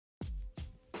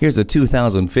Here's a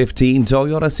 2015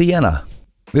 Toyota Sienna.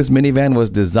 This minivan was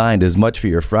designed as much for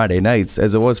your Friday nights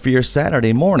as it was for your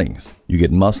Saturday mornings. You get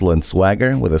muscle and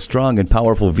swagger with a strong and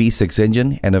powerful V6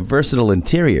 engine and a versatile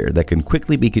interior that can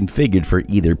quickly be configured for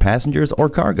either passengers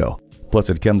or cargo. Plus,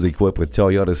 it comes equipped with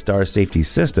Toyota's Star Safety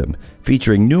System,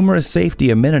 featuring numerous safety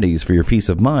amenities for your peace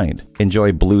of mind.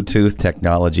 Enjoy Bluetooth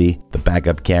technology, the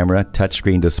backup camera,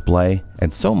 touchscreen display,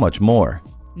 and so much more.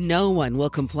 No one will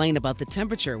complain about the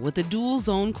temperature with the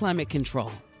dual-zone climate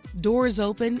control. Doors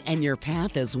open and your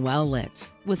path is well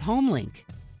lit with HomeLink.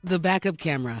 The backup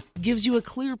camera gives you a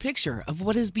clear picture of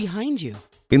what is behind you.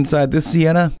 Inside this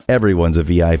Sienna, everyone's a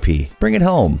VIP. Bring it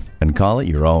home and call it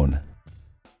your own.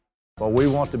 Well, we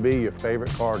want to be your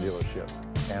favorite car dealership,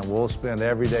 and we'll spend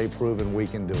every day proving we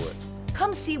can do it.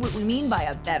 Come see what we mean by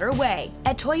a better way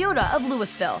at Toyota of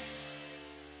Lewisville.